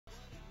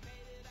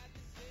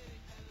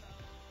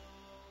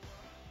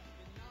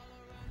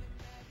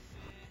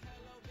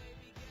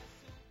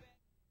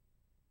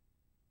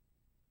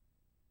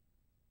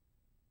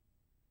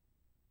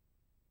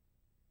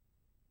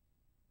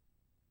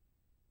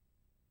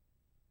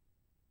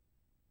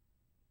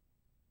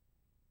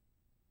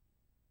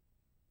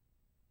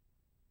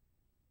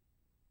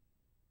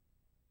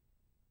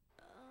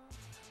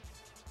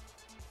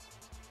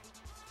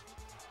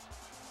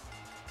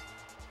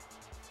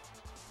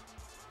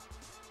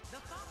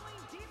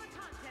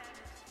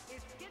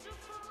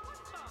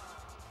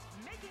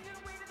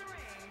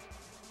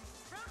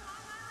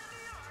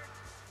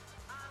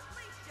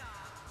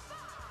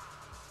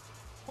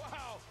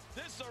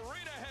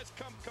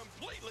come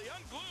completely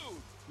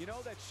unglued. You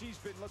know that she's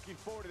been looking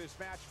forward to this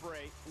match for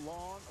a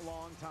long,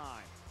 long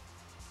time.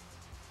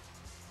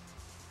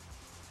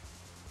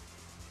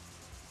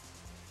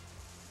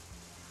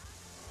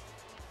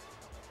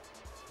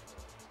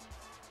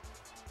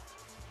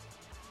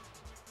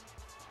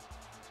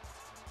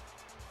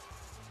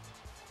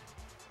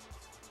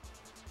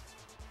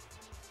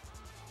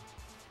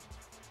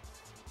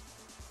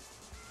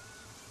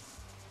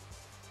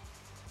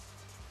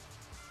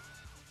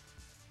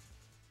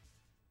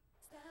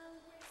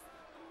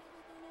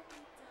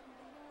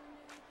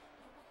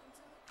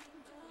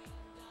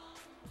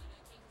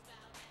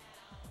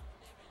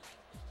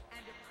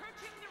 And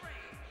approaching the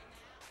ring,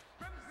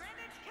 from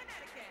Greenwich,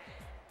 Connecticut,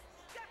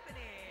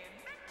 Stephanie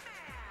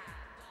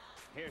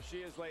McMahon. Here she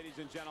is, ladies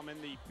and gentlemen,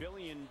 the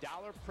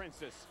billion-dollar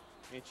princess,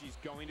 and she's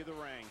going to the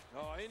ring.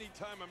 Oh,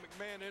 anytime a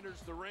McMahon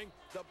enters the ring,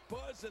 the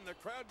buzz in the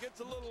crowd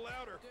gets a little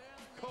louder.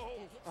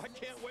 Oh, I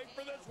can't wait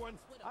for this one.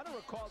 I don't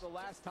recall the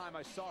last time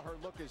I saw her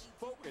look as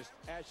focused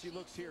as she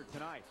looks here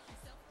tonight.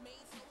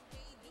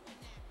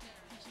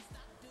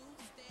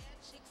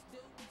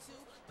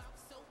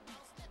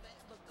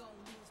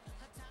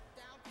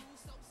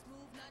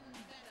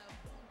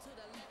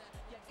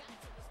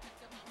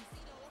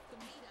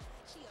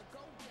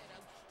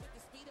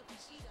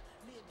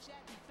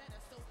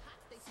 So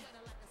hot they sweater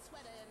like a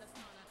sweater in the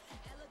sauna.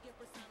 Elegant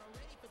persona,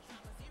 ready for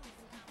drama, series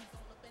and comments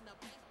all up in the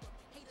bank book.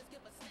 Haters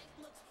give us stank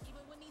looks,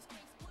 even when these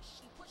cranks push,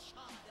 she push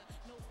harder.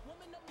 No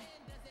woman, no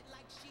man does it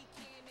like she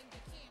can, and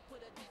you can't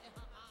put a dent in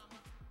her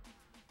armor.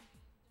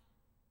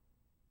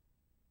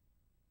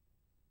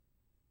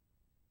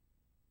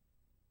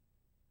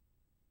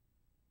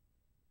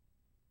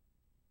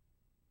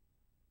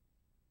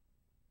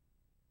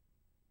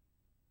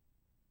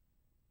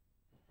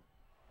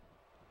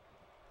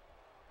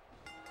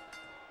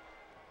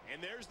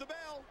 And there's the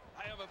bell.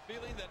 I have a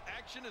feeling that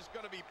action is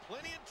going to be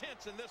plenty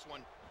intense in this one.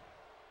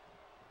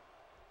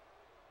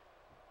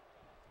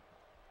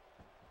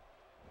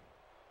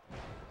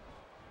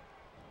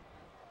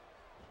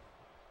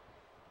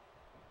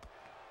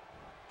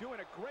 Doing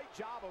a great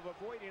job of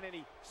avoiding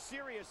any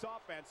serious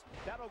offense.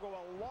 That'll go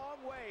a long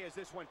way as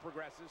this one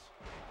progresses.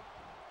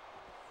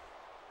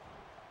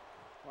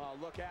 Oh,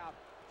 look out.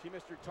 She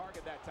missed her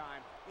target that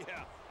time.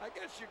 Yeah, I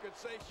guess you could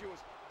say she was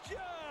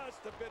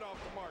just a bit off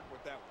the mark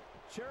with that one.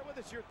 Share with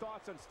us your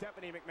thoughts on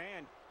Stephanie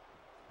McMahon.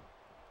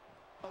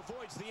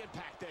 Avoids the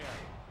impact there.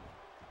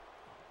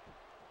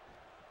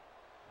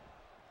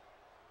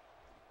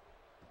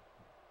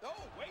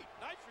 Oh, wait,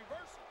 nice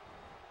reversal.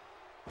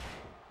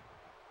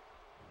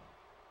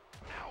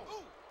 Ow!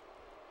 Ooh.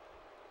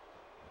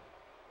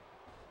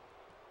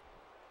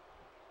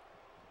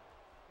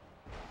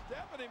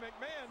 Stephanie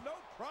McMahon, no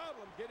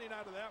problem getting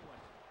out of that one.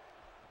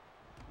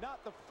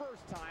 Not the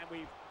first time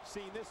we've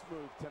seen this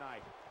move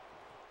tonight.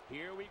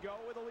 Here we go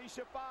with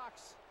Alicia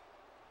Fox.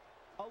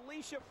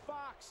 Alicia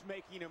Fox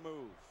making a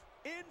move.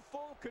 In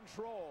full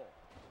control.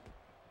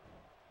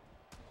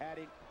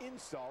 Adding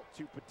insult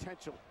to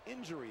potential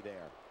injury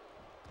there.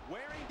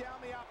 Wearing down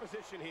the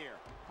opposition here.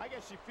 I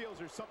guess she feels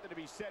there's something to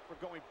be said for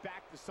going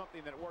back to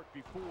something that worked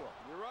before.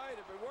 You're right.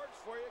 If it works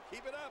for you,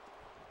 keep it up.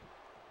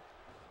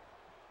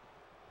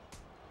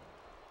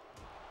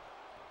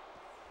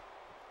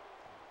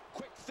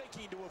 Quick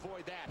thinking to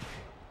avoid that.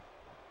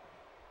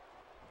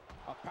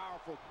 A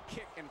powerful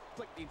kick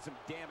inflicting some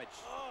damage.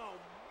 Oh,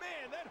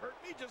 man, that hurt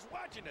me just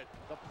watching it.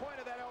 The point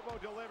of that elbow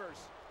delivers.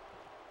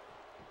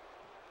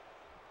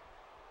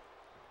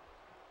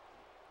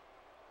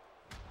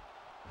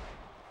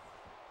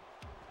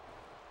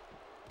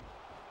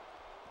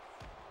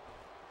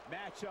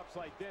 Matchups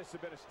like this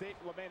have been a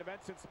staple of main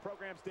event since the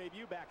program's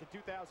debut back in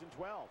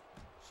 2012.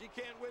 She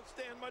can't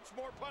withstand much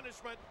more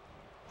punishment.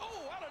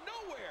 Oh, out of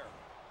nowhere.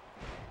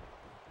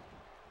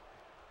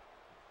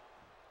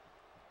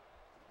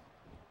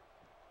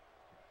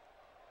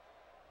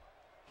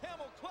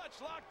 Camel clutch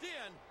locked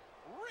in,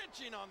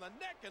 wrenching on the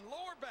neck and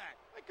lower back.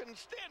 I couldn't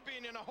stand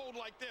being in a hold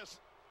like this,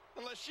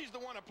 unless she's the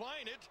one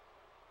applying it.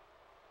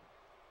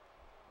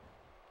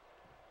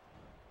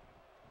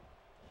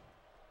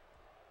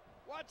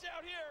 Watch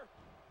out here.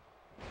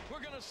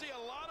 We're going to see a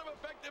lot of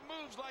effective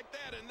moves like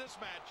that in this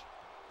match.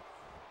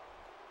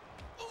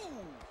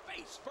 Ooh,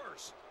 face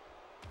first.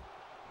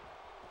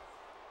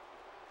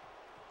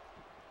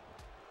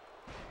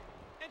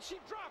 And she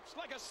drops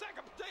like a sack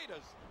of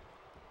potatoes.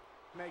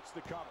 Makes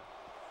the cover.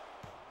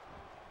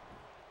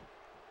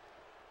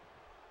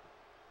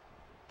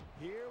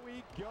 Here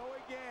we go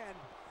again.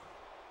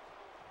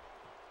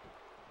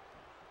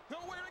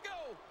 Nowhere to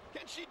go.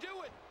 Can she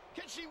do it?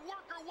 Can she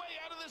work her way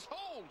out of this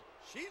hold?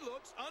 She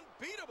looks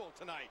unbeatable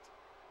tonight.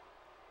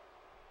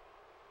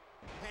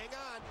 Hang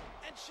on.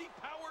 And she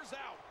powers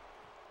out.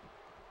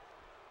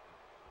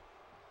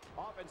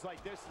 Offense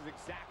like this is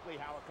exactly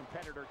how a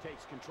competitor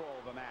takes control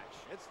of a match.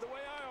 It's the way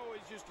I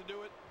always used to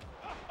do it.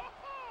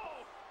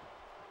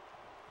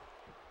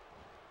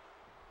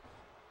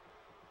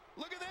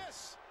 Look at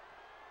this.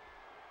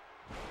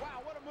 Wow,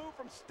 what a move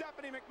from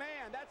Stephanie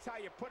McMahon, that's how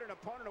you put an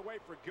opponent away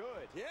for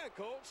good. Yeah,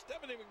 Cole,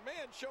 Stephanie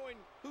McMahon showing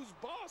who's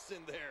boss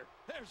in there.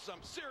 There's some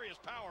serious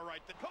power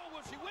right there. Cole,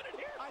 will she win it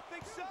here? I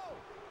think so.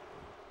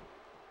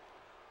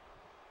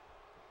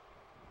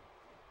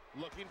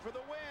 Looking for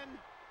the win.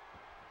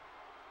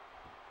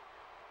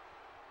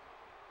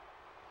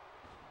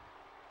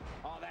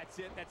 Oh, that's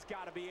it. That's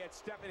got to be it.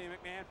 Stephanie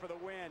McMahon for the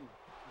win.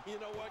 You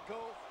know what,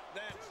 Cole?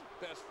 That's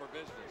best for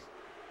business.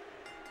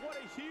 What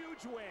a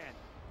huge win.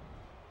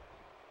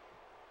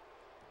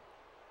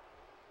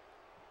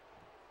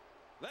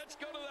 Let's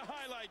go to the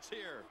highlights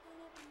here.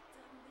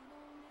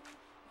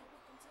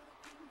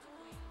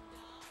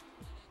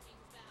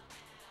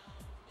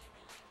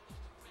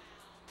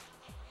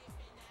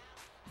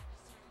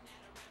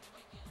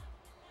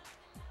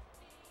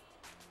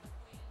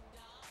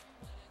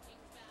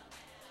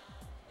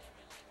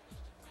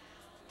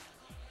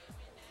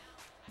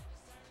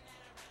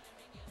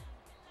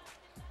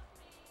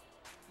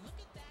 Look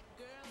at that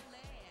girl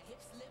there,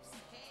 hips, lips,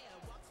 hair,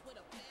 walks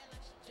with a flair like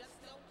she just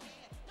don't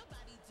care.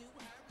 Nobody do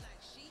her like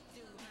she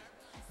do her.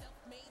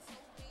 Self-made, so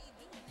paid,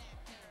 doing that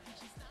her.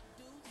 She stop,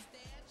 dudes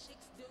stare,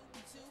 chicks do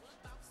too.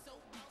 Bounce so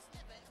bounce,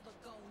 never ever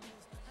gon'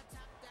 lose. Her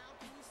top down,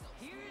 blue, so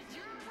Here's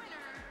your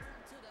winner,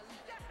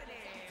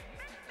 Stephanie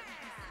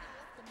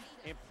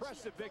McMahon.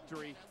 Impressive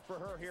victory for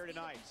her here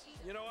tonight.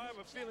 You know, I have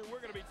a feeling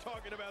we're going to be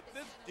talking about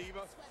this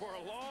diva for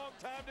a long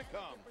time to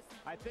come.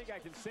 I think I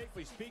can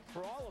safely speak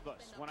for all of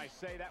us when I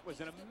say that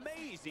was an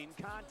amazing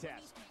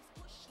contest.